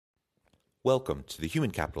Welcome to the Human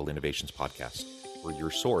Capital Innovations Podcast. We're your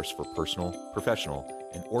source for personal, professional,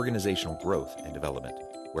 and organizational growth and development,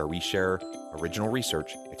 where we share original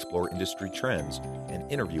research, explore industry trends,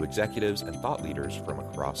 and interview executives and thought leaders from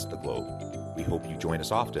across the globe. We hope you join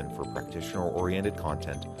us often for practitioner-oriented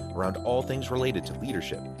content around all things related to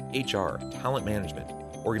leadership, HR, talent management,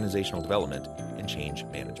 organizational development, and change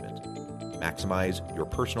management. Maximize your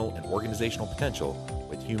personal and organizational potential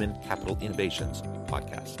with Human Capital Innovations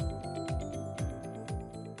Podcast.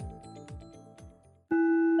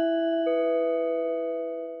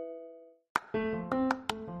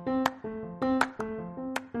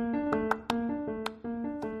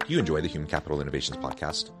 Do you enjoy the Human Capital Innovations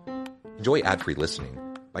Podcast? Enjoy ad-free listening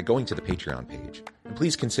by going to the Patreon page, and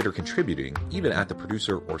please consider contributing even at the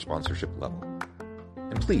producer or sponsorship level.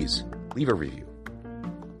 And please leave a review.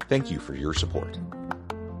 Thank you for your support.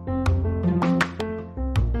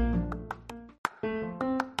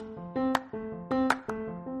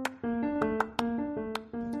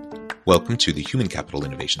 Welcome to the Human Capital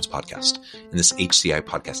Innovations Podcast. In this HCI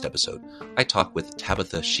podcast episode, I talk with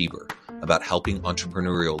Tabetha Sheaver about helping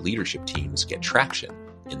entrepreneurial leadership teams get traction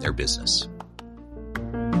in their business.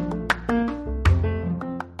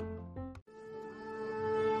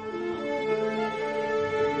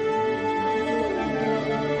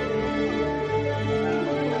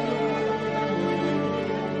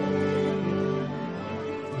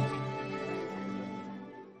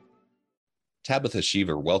 Tabetha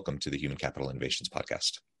Sheaver, welcome to the Human Capital Innovations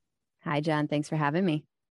Podcast. Hi, John. Thanks for having me.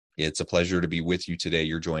 It's a pleasure to be with you today.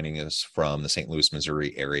 You're joining us from the St. Louis,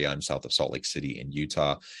 Missouri area. I'm south of Salt Lake City in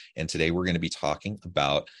Utah. And today we're going to be talking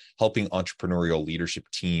about helping entrepreneurial leadership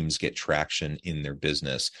teams get traction in their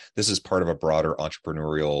business. This is part of a broader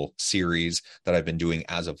entrepreneurial series that I've been doing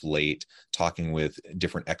as of late, talking with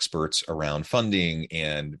different experts around funding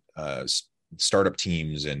and startup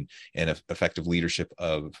teams and effective leadership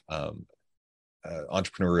of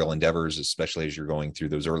entrepreneurial endeavors, especially as you're going through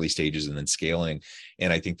those early stages and then scaling.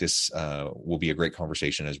 And I think this will be a great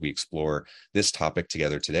conversation as we explore this topic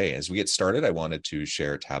together today. As we get started, I wanted to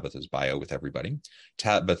share Tabetha's bio with everybody.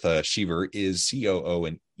 Tabetha Sheaver is COO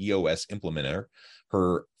and EOS implementer.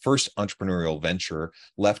 Her first entrepreneurial venture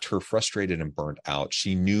left her frustrated and burnt out.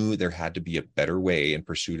 She knew there had to be a better way and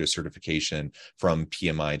pursued a certification from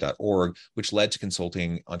PMI.org, which led to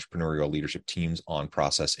consulting entrepreneurial leadership teams on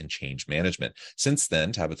process and change management. Since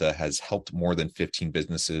then, Tabetha has helped more than 15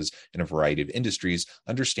 businesses in a variety of industries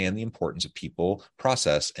understand the importance of people,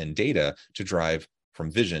 process, and data to drive from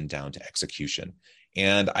vision down to execution.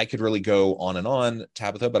 And I could really go on and on,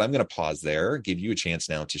 Tabetha, but I'm going to pause there, give you a chance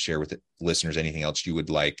now to share with the listeners anything else you would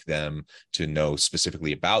like them to know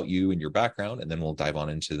specifically about you and your background, and then we'll dive on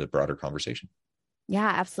into the broader conversation. Yeah,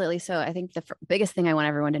 absolutely. So I think the biggest thing I want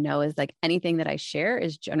everyone to know is like anything that I share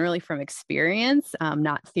is generally from experience,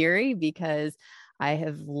 not theory, because I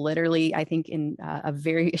have literally, I think in a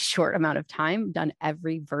very short amount of time, done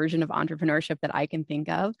every version of entrepreneurship that I can think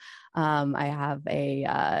of. I have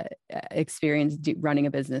a experience running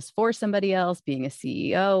a business for somebody else, being a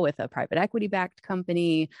CEO with a private equity backed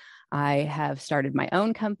company. I have started my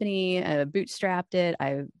own company, bootstrapped it.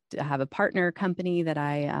 I have a partner company that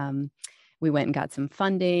we went and got some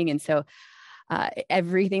funding. And so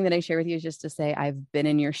everything that I share with you is just to say I've been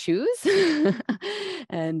in your shoes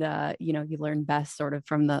and, you learn best sort of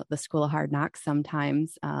from the school of hard knocks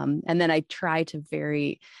sometimes. And then I try to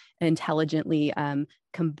very intelligently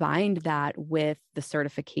combine that with the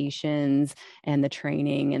certifications and the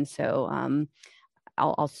training. And so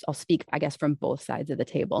I'll speak, I guess, from both sides of the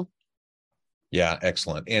table. Yeah,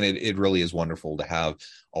 excellent. And it really is wonderful to have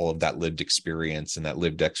all of that lived experience and that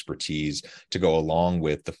lived expertise to go along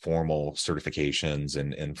with the formal certifications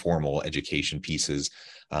and formal education pieces.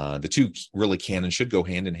 The two really can and should go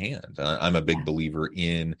hand in hand. I'm a big believer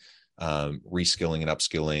in reskilling and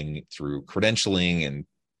upskilling through credentialing and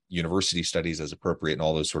university studies as appropriate and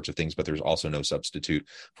all those sorts of things, but there's also no substitute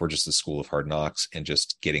for just the school of hard knocks and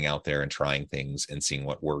just getting out there and trying things and seeing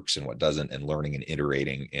what works and what doesn't and learning and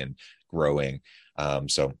iterating and growing.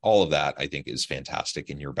 So all of that I think is fantastic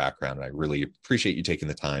in your background. And I really appreciate you taking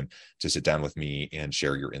the time to sit down with me and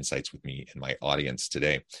share your insights with me and my audience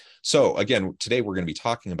today. So again, today we're going to be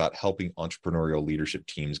talking about helping entrepreneurial leadership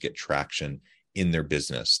teams get traction in their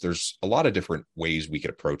business. There's a lot of different ways we could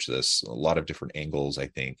approach this, a lot of different angles, I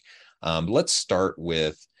think. Let's start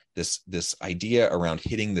with this idea around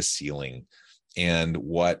hitting the ceiling and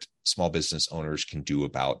what small business owners can do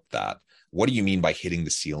about that. What do you mean by hitting the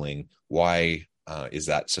ceiling? Why is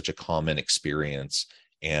that such a common experience?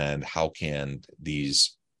 And how can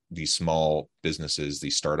these small businesses,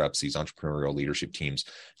 these startups, these entrepreneurial leadership teams,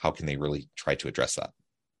 how can they really try to address that?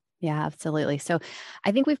 Yeah, absolutely. So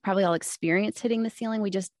I think we've probably all experienced hitting the ceiling.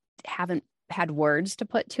 We just haven't had words to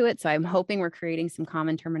put to it. So I'm hoping we're creating some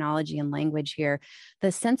common terminology and language here.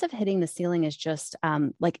 The sense of hitting the ceiling is just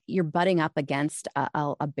like you're butting up against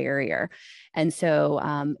a barrier. And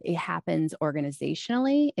so it happens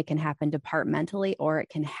organizationally, it can happen departmentally, or it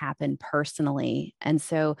can happen personally. And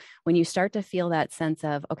so when you start to feel that sense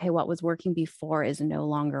of, okay, what was working before is no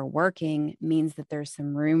longer working, means that there's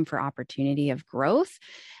some room for opportunity of growth.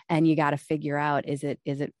 And you got to figure out, is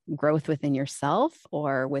it growth within yourself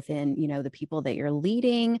or within, the people that you're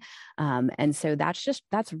leading? And so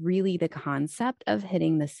that's really the concept of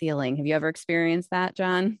hitting the ceiling. Have you ever experienced that,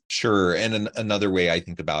 John? Sure. And another way I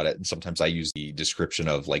think about it, and sometimes I use the description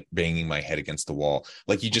of like banging my head against the wall.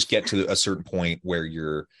 Like you just get to a certain point where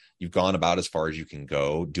you've gone about as far as you can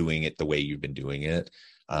go doing it the way you've been doing it.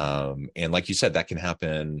 And like you said, that can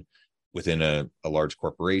happen within a large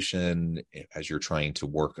corporation as you're trying to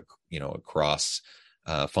work, across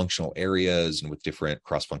functional areas and with different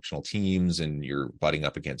cross-functional teams, and you're butting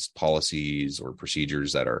up against policies or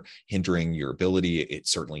procedures that are hindering your ability. It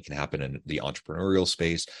certainly can happen in the entrepreneurial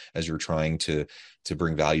space as you're trying to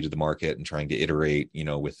bring value to the market and trying to iterate,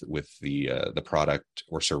 with the product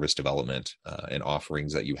or service development and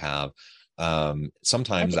offerings that you have.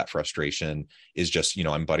 Sometimes that frustration is just,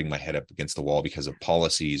 I'm butting my head up against the wall because of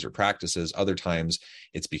policies or practices. Other times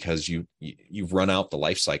it's because you've run out the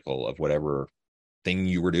life cycle of whatever thing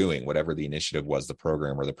you were doing, whatever the initiative was, the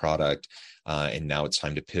program or the product, and now it's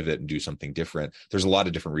time to pivot and do something different. There's a lot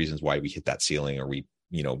of different reasons why we hit that ceiling or we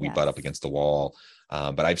Yes. butt up against the wall.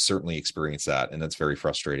 But I've certainly experienced that, and that's very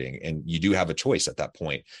frustrating. And you do have a choice at that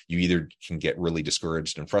point. You either can get really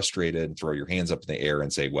discouraged and frustrated and throw your hands up in the air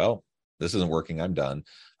and say, well, this isn't working, I'm done.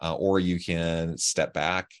 Or you can step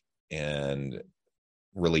back and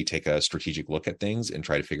really take a strategic look at things and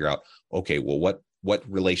try to figure out, okay, well, what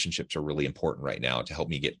relationships are really important right now to help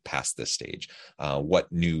me get past this stage?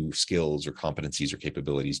 What new skills or competencies or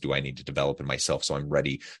capabilities do I need to develop in myself so I'm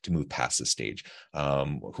ready to move past this stage?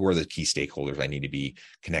 Who are the key stakeholders I need to be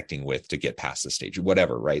connecting with to get past this stage?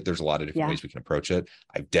 Whatever, right? There's a lot of different ways we can approach it.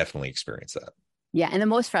 I've definitely experienced that. Yeah. And the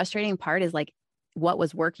most frustrating part is like what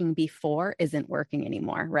was working before isn't working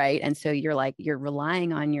anymore. Right. And so you're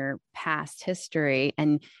relying on your past history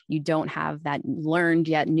and you don't have that learned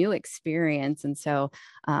yet new experience. And so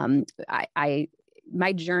my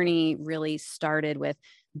journey really started with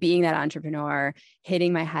being that entrepreneur,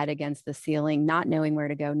 hitting my head against the ceiling, not knowing where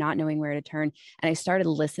to go, not knowing where to turn. And I started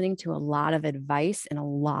listening to a lot of advice in a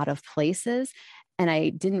lot of places. And I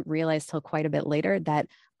didn't realize till quite a bit later that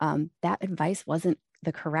that advice wasn't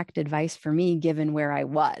the correct advice for me given where I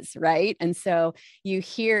was, right? And so you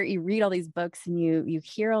read all these books and you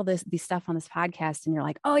hear all these stuff on this podcast and you're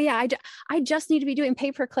like, oh yeah, I just need to be doing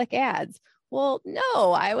pay-per-click ads. Well,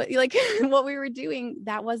 no, I like what we were doing,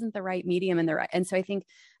 that wasn't the right medium and so I think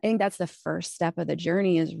that's the first step of the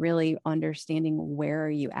journey, is really understanding where are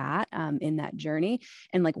you at in that journey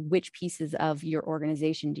and like which pieces of your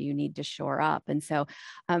organization do you need to shore up. And so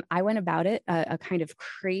I went about it a kind of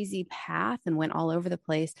crazy path and went all over the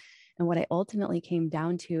place. And what I ultimately came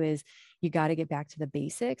down to is you got to get back to the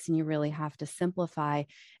basics and you really have to simplify.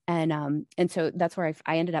 And so that's where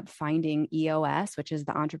I ended up finding EOS, which is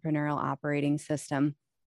the Entrepreneurial Operating System.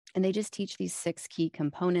 And they just teach these 6 key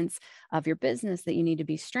components of your business that you need to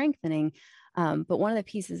be strengthening. But one of the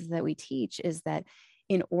pieces that we teach is that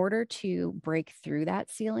in order to break through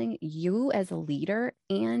that ceiling, you as a leader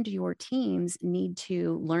and your teams need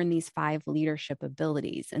to learn these 5 leadership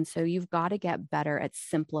abilities. And so you've got to get better at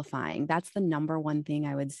simplifying. That's the number one thing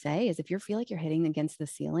I would say, is if you feel like you're hitting against the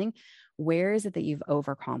ceiling, where is it that you've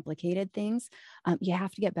overcomplicated things? You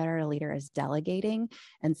have to get better at a leader as delegating.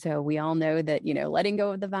 And so we all know that, letting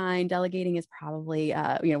go of the vine, delegating is probably,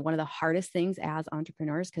 one of the hardest things as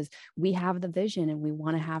entrepreneurs, because we have the vision and we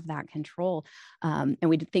want to have that control. And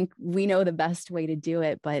we think we know the best way to do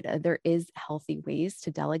it, but there is healthy ways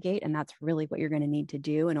to delegate. And that's really what you're going to need to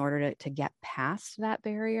do in order to get past that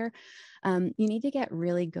barrier. You need to get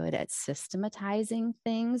really good at systematizing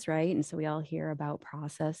things, right? And so we all hear about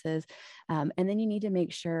processes. And then you need to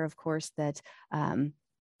make sure, of course, that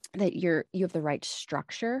that you have the right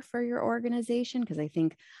structure for your organization, because I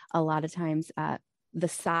think a lot of times the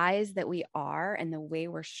size that we are and the way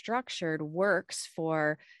we're structured works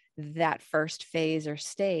for that first phase or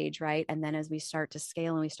stage, right? And then as we start to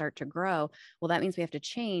scale and we start to grow, well, that means we have to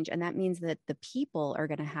change. And that means that the people are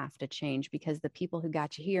going to have to change, because the people who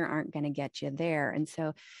got you here aren't going to get you there. And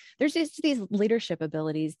so there's just these leadership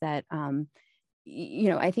abilities that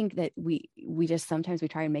I think that we just sometimes we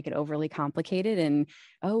try and make it overly complicated, and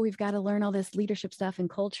we've got to learn all this leadership stuff and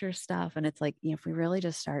culture stuff. And it's like, if we really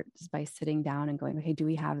just start just by sitting down and going, okay, do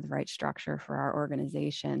we have the right structure for our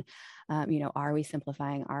organization? Are we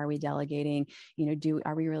simplifying? Are we delegating?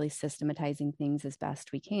 Are we really systematizing things as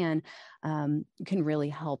best we can? Can really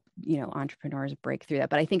help, entrepreneurs break through that.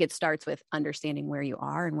 But I think it starts with understanding where you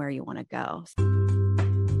are and where you want to go.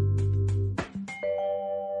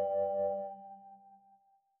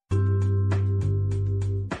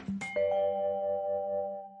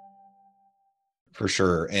 For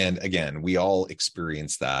sure. And again, we all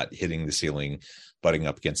experience that, hitting the ceiling, butting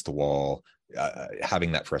up against the wall,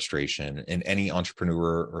 having that frustration. And any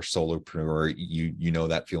entrepreneur or solopreneur, you know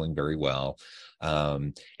that feeling very well.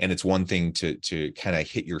 And it's one thing to kind of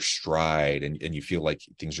hit your stride and you feel like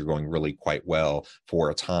things are going really quite well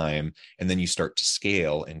for a time. And then you start to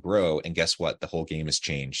scale and grow. And guess what? The whole game has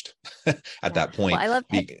changed at that point. Well, I love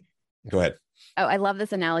Go ahead. Oh, I love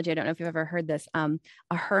this analogy. I don't know if you've ever heard this. A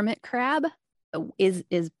hermit crab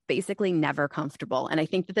is basically never comfortable. And I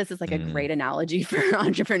think that this is like a great analogy for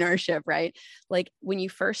entrepreneurship, right? Like when you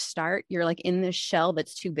first start, you're like in this shell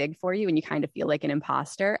that's too big for you and you kind of feel like an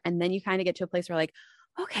imposter. And then you kind of get to a place where like,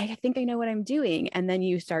 okay, I think I know what I'm doing. And then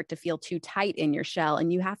you start to feel too tight in your shell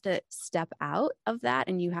and you have to step out of that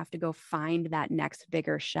and you have to go find that next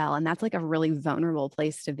bigger shell. And that's like a really vulnerable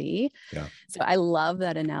place to be. Yeah. So I love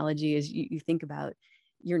that analogy as you think about,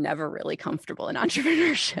 you're never really comfortable in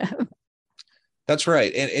entrepreneurship. That's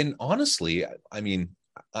right. And honestly, I mean,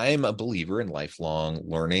 I'm a believer in lifelong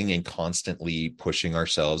learning and constantly pushing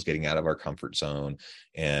ourselves, getting out of our comfort zone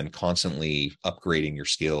and constantly upgrading your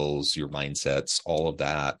skills, your mindsets, all of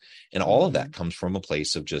that. And all of that comes from a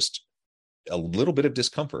place of just a little bit of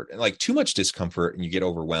discomfort, and like too much discomfort and you get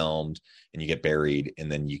overwhelmed and you get buried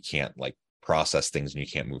and then you can't like process things and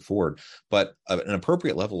you can't move forward. But an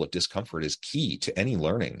appropriate level of discomfort is key to any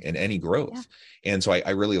learning and any growth. Yeah. And so I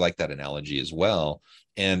really like that analogy as well.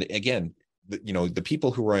 And again, the people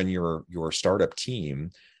who are on your startup team,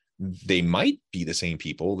 they might be the same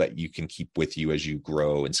people that you can keep with you as you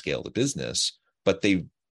grow and scale the business, but they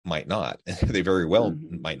might not. They very well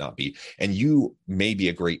might not be. And you may be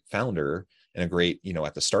a great founder and a great,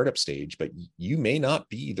 at the startup stage, but you may not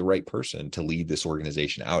be the right person to lead this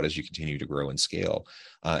organization out as you continue to grow and scale.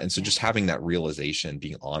 And so just having that realization,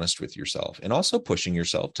 being honest with yourself and also pushing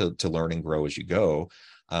yourself to learn and grow as you go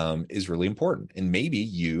is really important. And maybe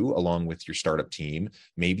you, along with your startup team,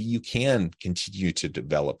 maybe you can continue to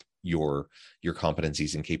develop your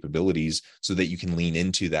competencies and capabilities so that you can lean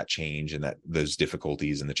into that change and that those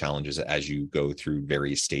difficulties and the challenges as you go through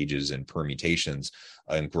various stages and permutations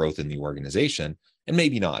and growth in the organization. And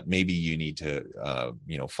maybe not. Maybe you need to,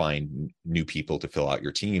 find new people to fill out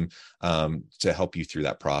your team to help you through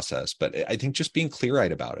that process. But I think just being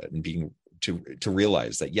clear-eyed about it and being to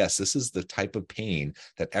realize that, yes, this is the type of pain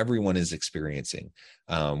that everyone is experiencing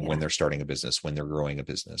when they're starting a business, when they're growing a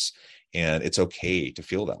business. And it's okay to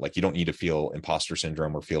feel that. Like, you don't need to feel imposter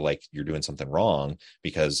syndrome or feel like you're doing something wrong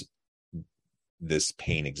because this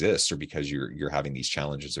pain exists or because you're having these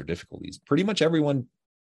challenges or difficulties. Pretty much everyone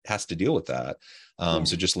has to deal with that.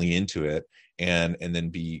 So just lean into it and then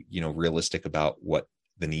be, realistic about what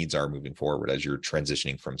the needs are moving forward as you're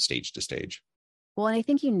transitioning from stage to stage. Well, and I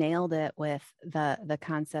think you nailed it with the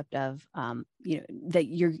concept of, that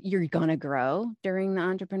you're going to grow during the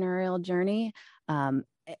entrepreneurial journey. And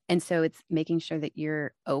so it's making sure that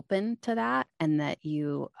you're open to that and that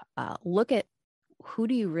you look at who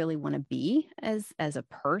do you really want to be as a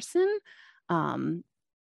person.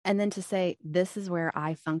 And then to say, this is where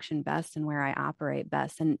I function best and where I operate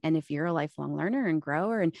best. And if you're a lifelong learner and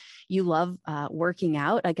grower and you love working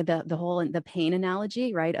out, like the pain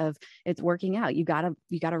analogy, right? Of it's working out. You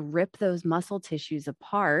gotta rip those muscle tissues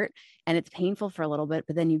apart and it's painful for a little bit,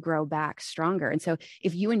 but then you grow back stronger. And so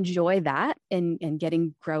if you enjoy that and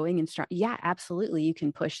growing and strong, yeah, absolutely. You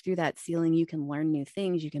can push through that ceiling. You can learn new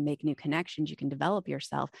things. You can make new connections. You can develop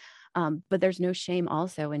yourself. But there's no shame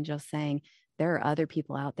also in just saying, there are other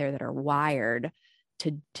people out there that are wired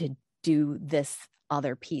to do this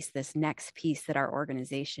other piece, this next piece that our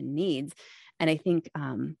organization needs. And I think,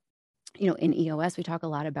 in EOS, we talk a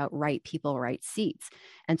lot about right people, right seats.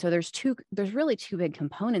 And so there's really two big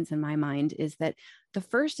components in my mind. Is that the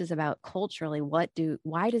first is about culturally,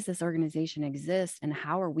 why does this organization exist and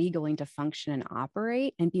how are we going to function and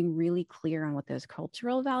operate, and being really clear on what those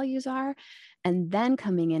cultural values are. And then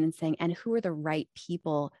coming in and saying, and who are the right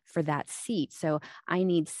people for that seat? So I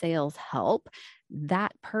need sales help.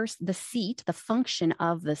 That person, the seat, the function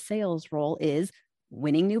of the sales role is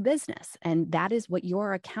winning new business. And that is what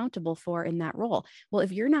you're accountable for in that role. Well,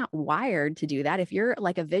 if you're not wired to do that, if you're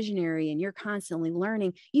like a visionary and you're constantly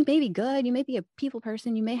learning, you may be good, you may be a people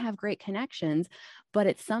person, you may have great connections, but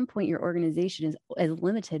at some point your organization is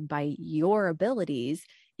limited by your abilities.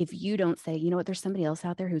 If you don't say, you know what, there's somebody else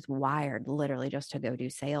out there who's wired literally just to go do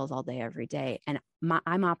sales all day, every day. And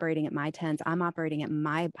I'm operating at my tens, I'm operating at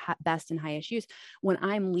my best and highest use when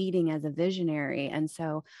I'm leading as a visionary. And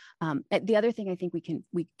so the other thing I think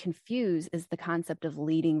we confuse is the concept of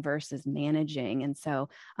leading versus managing. And so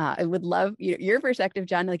I would love your perspective,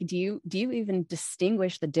 John. Like, do you even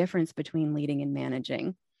distinguish the difference between leading and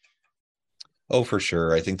managing? Oh, for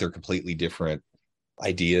sure. I think they're completely different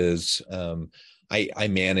ideas. I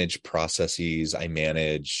manage processes, I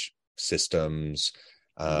manage systems.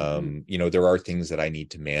 There are things that I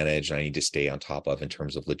need to manage and I need to stay on top of in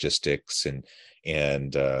terms of logistics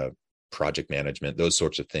and project management, those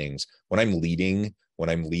sorts of things. When I'm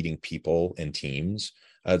leading people and teams,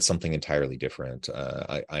 it's something entirely different.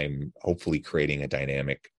 I'm hopefully creating a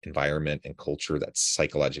dynamic environment and culture that's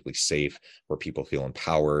psychologically safe, where people feel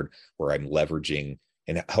empowered, where I'm leveraging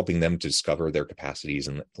and helping them to discover their capacities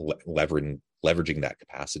and leveraging that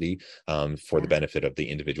capacity for the benefit of the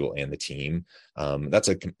individual and the team. That's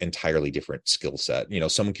an entirely different skill set.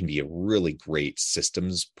 Someone can be a really great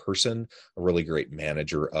systems person, a really great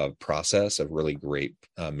manager of process, a really great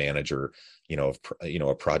manager, of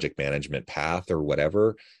a project management path or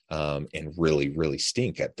whatever, and really, really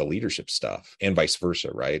stink at the leadership stuff, and vice versa,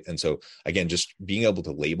 right? And so again, just being able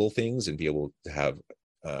to label things and be able to have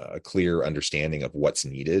a clear understanding of what's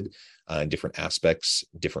needed in different aspects,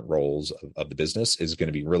 different roles of the business is going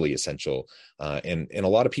to be really essential. And a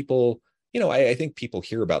lot of people, I think people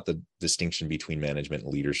hear about the distinction between management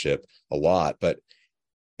and leadership a lot, but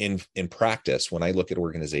in practice, when I look at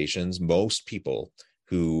organizations, most people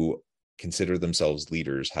who consider themselves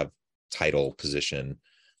leaders have title, position,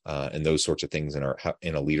 and those sorts of things in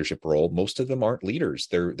a leadership role. Most of them aren't leaders.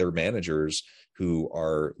 They're managers who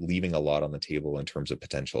are leaving a lot on the table in terms of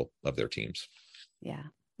potential of their teams. Yeah.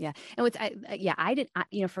 Yeah.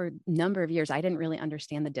 And for a number of years, I didn't really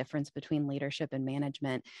understand the difference between leadership and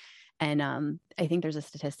management. And I think there's a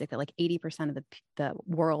statistic that like 80% of the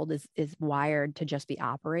world is wired to just be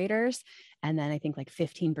operators. And then I think like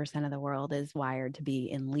 15% of the world is wired to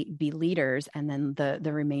be leaders. And then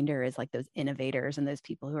the remainder is like those innovators and those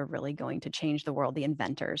people who are really going to change the world, the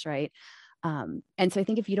inventors, right? And so I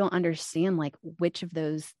think if you don't understand like which of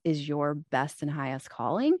those is your best and highest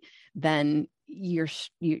calling, then you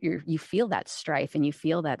feel that strife and you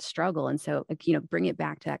feel that struggle. And so, bring it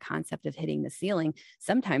back to that concept of hitting the ceiling.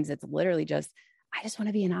 Sometimes it's literally just, I just want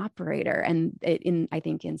to be an operator. And I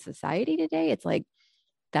think in society today, it's like,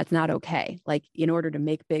 that's not okay. Like, in order to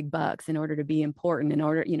make big bucks, in order to be important, in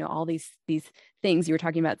order, all these things you were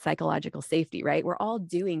talking about, psychological safety, right? We're all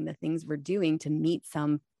doing the things we're doing to meet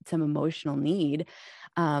some emotional need.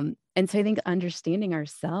 And so I think understanding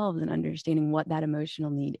ourselves and understanding what that emotional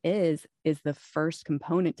need is the first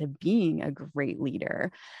component to being a great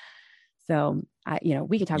leader. So,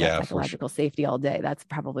 we could talk about psychological safety all day. That's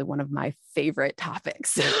probably one of my favorite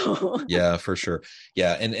topics. Yeah, for sure.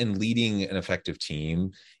 Yeah. And leading an effective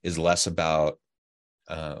team is less about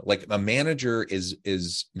like a manager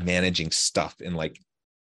is managing stuff and like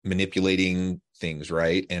manipulating things,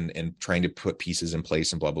 right? And trying to put pieces in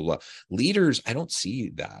place and blah, blah, blah. Leaders, I don't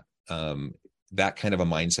see that. That kind of a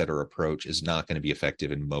mindset or approach is not going to be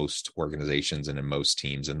effective in most organizations and in most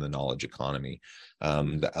teams in the knowledge economy.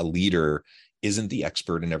 A leader isn't the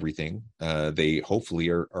expert in everything. They hopefully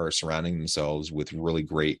are surrounding themselves with really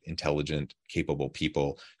great, intelligent, capable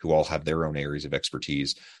people who all have their own areas of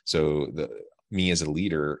expertise. So me as a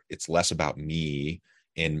leader, it's less about me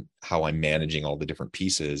and how I'm managing all the different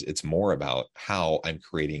pieces. It's more about how I'm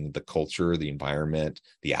creating the culture, the environment,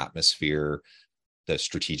 the atmosphere, the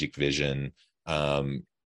strategic vision,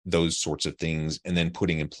 those sorts of things, and then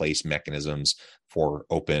putting in place mechanisms for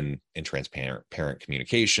open and transparent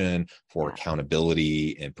communication, for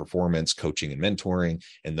accountability and performance coaching and mentoring,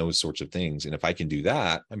 and those sorts of things. And if I can do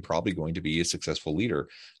that, I'm probably going to be a successful leader.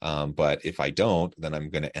 But if I don't, then I'm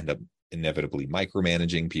going to end up inevitably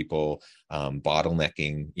micromanaging people,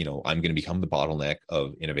 bottlenecking. I'm going to become the bottleneck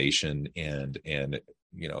of innovation and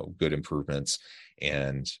good improvements,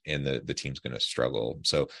 and the team's going to struggle.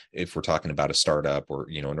 So if we're talking about a startup or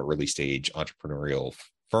in an early stage entrepreneurial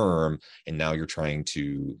firm, and now you're trying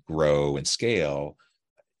to grow and scale,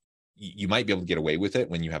 you might be able to get away with it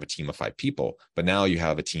when you have a team of 5 people, but now you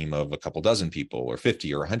have a team of a couple dozen people or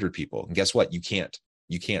 50 or 100 people, and guess what? You can't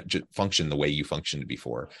function the way you functioned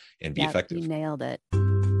before and be effective. You nailed it.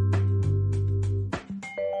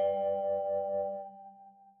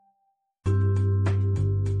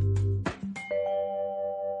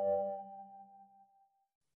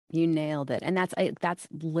 You nailed it. And that's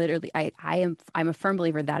literally, I'm a firm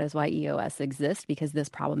believer that is why EOS exists, because this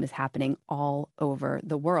problem is happening all over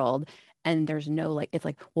the world. And there's no like, it's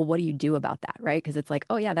like, well, what do you do about that? Right. Because it's like,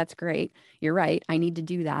 oh yeah, that's great. You're right. I need to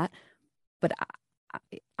do that. But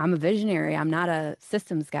I'm a visionary. I'm not a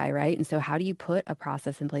systems guy, right? And so how do you put a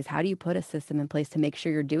process in place? How do you put a system in place to make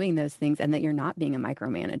sure you're doing those things and that you're not being a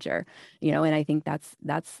micromanager? And I think that's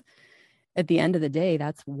at the end of the day,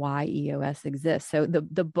 that's why EOS exists. So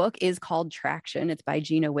the book is called Traction. It's by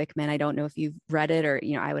Gina Wickman. I don't know if you've read it, or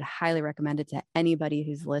I would highly recommend it to anybody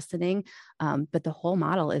who's listening. But the whole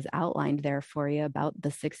model is outlined there for you about the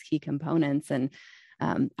 6 key components. And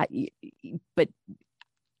but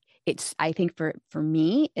I think for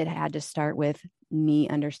me, it had to start with me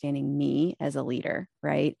understanding me as a leader,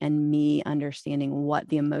 right? And me understanding what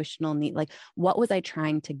the emotional need, like what was I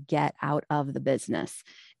trying to get out of the business?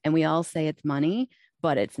 And we all say it's money,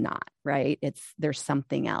 but it's not, right? There's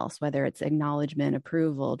something else, whether it's acknowledgement,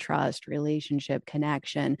 approval, trust, relationship,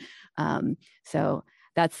 connection. So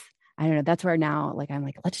I don't know, that's where now, like, I'm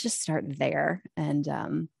like, let's just start there.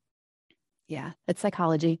 And yeah, it's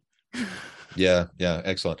psychology. Yeah, yeah,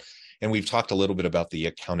 excellent. And we've talked a little bit about the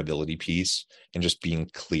accountability piece and just being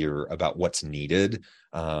clear about what's needed.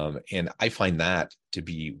 And I find that to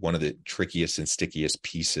be one of the trickiest and stickiest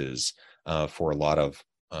pieces for a lot of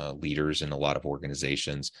leaders in a lot of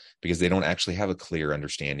organizations, because they don't actually have a clear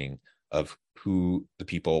understanding of who the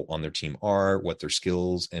people on their team are, what their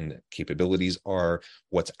skills and capabilities are,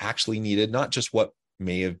 what's actually needed, not just what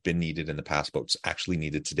may have been needed in the past, but what's actually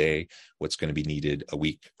needed today, what's going to be needed a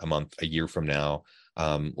week, a month, a year from now.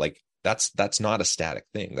 Like that's not a static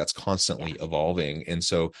thing. That's constantly evolving. And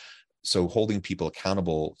so holding people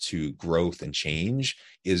accountable to growth and change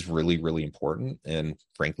is really, really important. And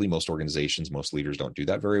frankly, most organizations, most leaders don't do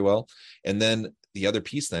that very well. And then the other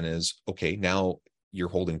piece then is, okay, now you're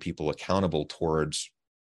holding people accountable towards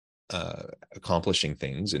accomplishing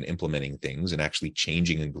things and implementing things and actually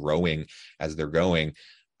changing and growing as they're going.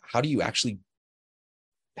 How do you actually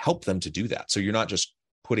help them to do that? So you're not just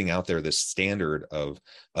putting out there this standard of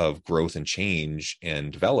growth and change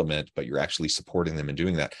and development, but you're actually supporting them in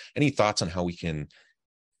doing that. Any thoughts on how we can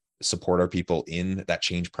support our people in that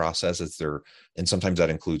change process as and sometimes that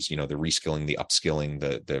includes, the reskilling, the upskilling,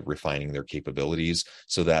 the refining their capabilities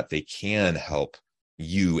so that they can help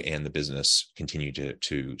you and the business continue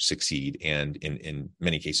to succeed and in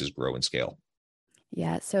many cases grow and scale?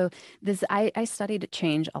 Yeah. So I studied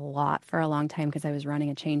change a lot for a long time because I was running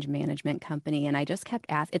a change management company, and I just kept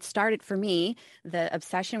asking. It started for me, the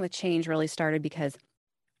obsession with change really started because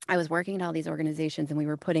I was working at all these organizations and we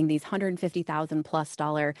were putting these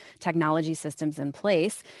 $150,000+ technology systems in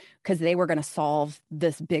place because they were going to solve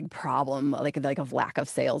this big problem, like of lack of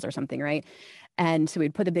sales or something, right? And so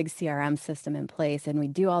we'd put a big CRM system in place and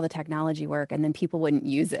we'd do all the technology work, and then people wouldn't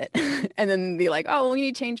use it. And then be like, oh, well, we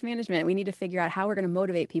need change management. We need to figure out how we're going to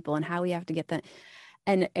motivate people and how we have to get that.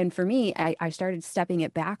 And for me, I started stepping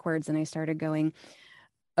it backwards, and I started going,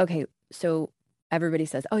 okay, so everybody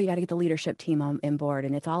says, oh, you got to get the leadership team on board.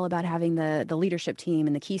 And it's all about having the leadership team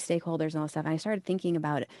and the key stakeholders and all that stuff. And I started thinking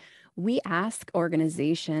about it. We ask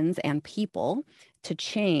organizations and people to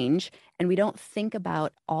change, and we don't think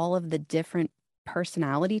about all of the different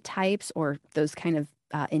personality types or those kind of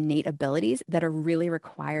innate abilities that are really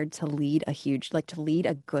required to lead to lead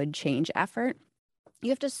a good change effort. You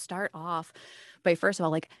have to start off by, first of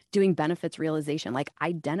all, like doing benefits realization, like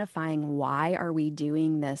identifying why are we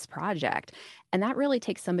doing this project. And that really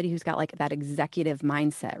takes somebody who's got like that executive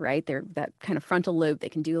mindset, right? They're that kind of frontal lobe. They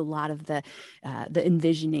can do a lot of the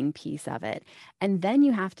envisioning piece of it. And then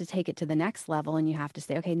you have to take it to the next level, and you have to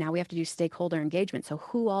say, okay, now we have to do stakeholder engagement. So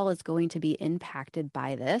who all is going to be impacted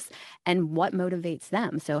by this and what motivates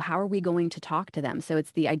them? So how are we going to talk to them? So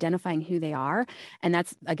it's the identifying who they are. And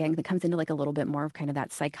that's, again, that comes into like a little bit more of kind of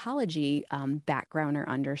that psychology background or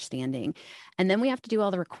understanding. And then we have to do all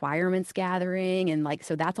the requirements gathering. And like,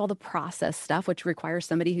 so that's all the process stuff, which requires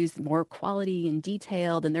somebody who's more quality and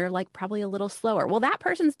detailed, and they're like probably a little slower. Well, that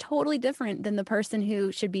person's totally different than the person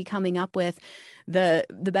who should be coming up with the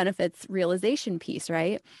benefits realization piece,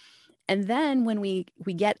 right? And then when we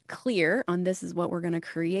get clear on this is what we're going to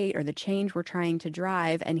create or the change we're trying to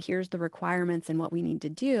drive, and here's the requirements and what we need to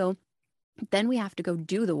do, then we have to go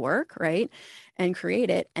do the work, right? And create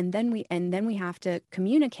it. And then we have to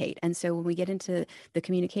communicate. And so when we get into the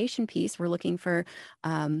communication piece, we're looking for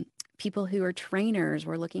people who are trainers.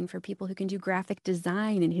 We're looking for people who can do graphic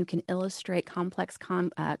design and who can illustrate complex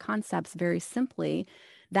concepts very simply.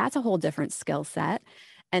 That's a whole different skill set.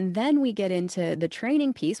 And then we get into the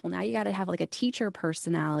training piece. Well, now you got to have like a teacher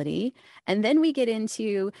personality. And then we get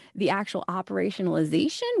into the actual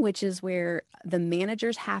operationalization, which is where the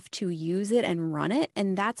managers have to use it and run it.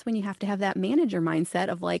 And that's when you have to have that manager mindset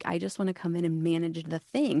of like, I just want to come in and manage the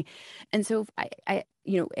thing. And so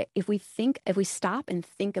if we stop and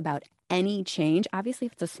think about any change, obviously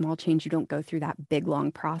if it's a small change, you don't go through that big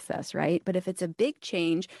long process, right? But if it's a big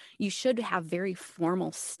change, you should have very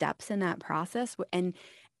formal steps in that process. And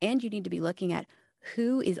you need to be looking at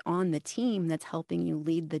who is on the team that's helping you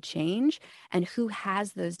lead the change and who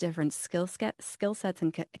has those different skill sets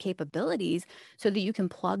and capabilities so that you can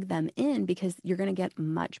plug them in, because you're going to get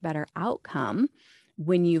much better outcome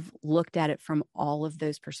when you've looked at it from all of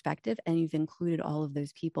those perspectives and you've included all of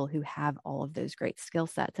those people who have all of those great skill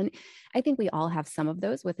sets. And I think we all have some of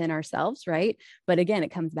those within ourselves, right? But again, it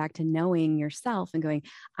comes back to knowing yourself and going,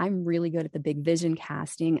 I'm really good at the big vision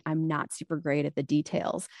casting. I'm not super great at the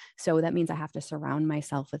details. So that means I have to surround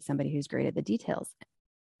myself with somebody who's great at the details.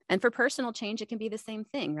 And for personal change, it can be the same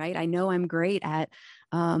thing, right? I know I'm great at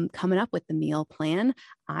coming up with the meal plan.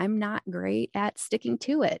 I'm not great at sticking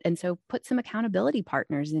to it. And so put some accountability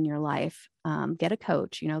partners in your life, get a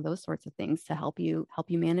coach, those sorts of things to help you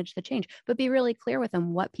manage the change. But be really clear with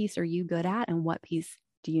them, what piece are you good at and what piece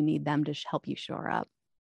do you need them to help you shore up?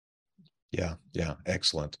 Yeah.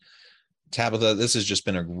 Excellent. Tabetha, this has just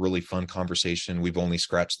been a really fun conversation. We've only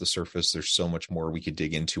scratched the surface. There's so much more we could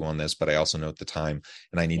dig into on this, but I also note the time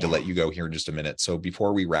and I need to let you go here in just a minute. So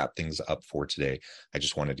before we wrap things up for today, I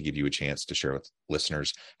just wanted to give you a chance to share with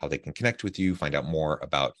listeners how they can connect with you, find out more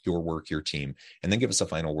about your work, your team, and then give us a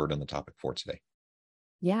final word on the topic for today.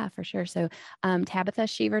 Yeah, for sure. So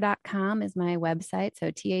TabethaSheaver.com is my website.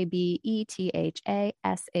 So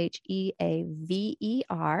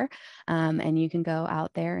TabethaSheaver. And you can go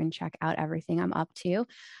out there and check out everything I'm up to.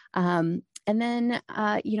 And then,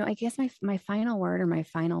 I guess my final word or my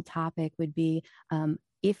final topic would be,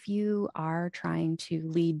 if you are trying to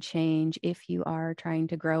lead change, if you are trying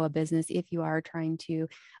to grow a business, if you are trying to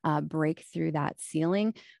break through that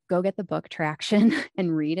ceiling, go get the book Traction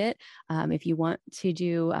and read it. If you want to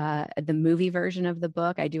do the movie version of the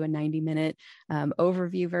book, I do a 90-minute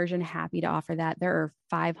overview version. Happy to offer that. There are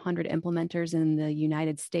 500 implementers in the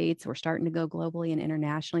United States. We're starting to go globally and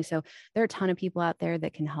internationally. So there are a ton of people out there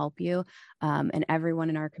that can help you. And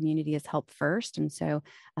everyone in our community is help first. And so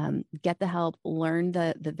get the help, learn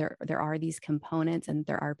that there are these components and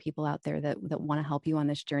there are people out there that want to help you on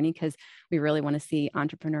this journey, because we really want to see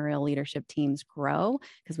entrepreneurial leadership teams grow,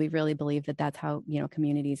 because we really believe that that's how,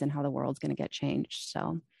 communities and how the world's going to get changed.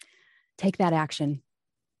 So take that action.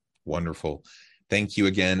 Wonderful. Thank you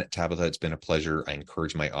again, Tabetha. It's been a pleasure. I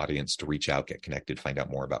encourage my audience to reach out, get connected, find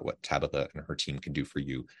out more about what Tabetha and her team can do for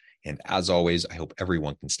you. And as always, I hope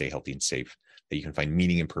everyone can stay healthy and safe, that you can find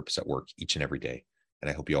meaning and purpose at work each and every day.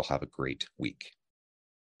 And I hope you all have a great week.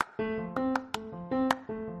 Do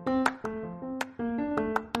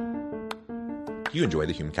you enjoy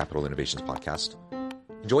the Human Capital Innovations podcast?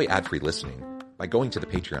 Enjoy ad-free listening by going to the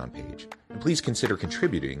Patreon page. And please consider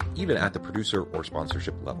contributing even at the producer or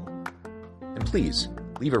sponsorship level. And please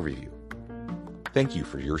leave a review. Thank you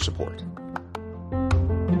for your support.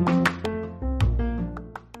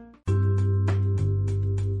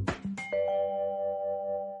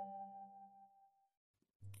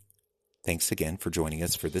 Thanks again for joining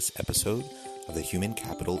us for this episode of the Human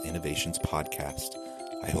Capital Innovations podcast.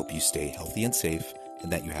 I hope you stay healthy and safe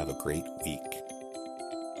and that you have a great week.